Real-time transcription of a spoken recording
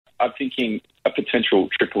I'm thinking a potential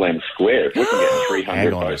Triple M square. If we can get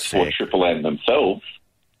 300 votes for Triple M themselves.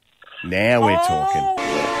 Now we're talking.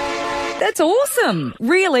 That's awesome.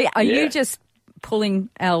 Really? Are you just pulling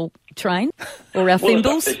our train or our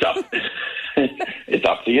thimbles? It's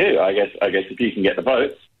up to you. I guess if you can get the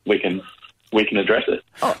votes, we can address it.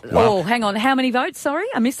 Oh, hang on. How many votes? Sorry,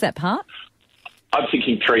 I missed that part. I'm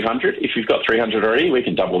thinking 300. If you've got 300 already, we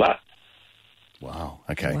can double that. Wow,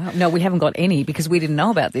 okay. Wow. No, we haven't got any because we didn't know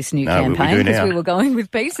about this new campaign because we were going with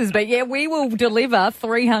pieces. But, yeah, we will deliver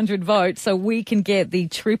 300 votes so we can get the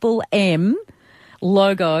Triple M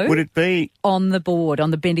logo. Would it be on the board, on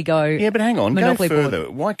the Bendigo? Yeah, but hang on, Monopoly go further.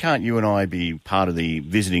 board. Why can't you and I be part of the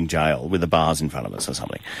visiting jail with the bars in front of us or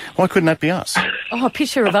something? Why couldn't that be us? Oh, a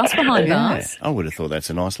picture of us behind bars. I would have thought that's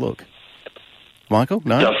a nice look. Michael,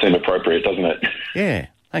 no? It does seem appropriate, doesn't it? Yeah,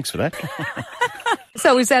 thanks for that.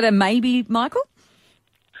 So is that a maybe, Michael?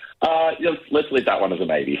 Let's leave that one as a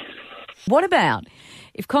maybe. What about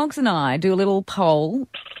if Cogs and I do a little poll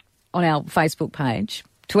on our Facebook page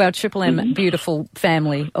to our Triple M beautiful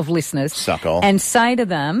family of listeners Suck off. and say to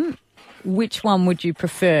them, which one would you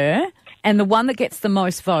prefer? And the one that gets the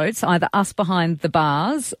most votes, either us behind the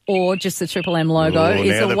bars or just the Triple M logo,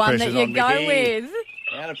 is the one that you go with.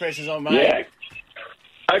 Now the pressure's on me. Yeah.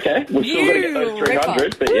 Okay, we're still going to get those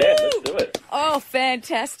 300, but yeah, let's do it. Oh,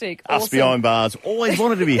 fantastic. Us Awesome. behind bars. Always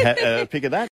wanted to be pick of that.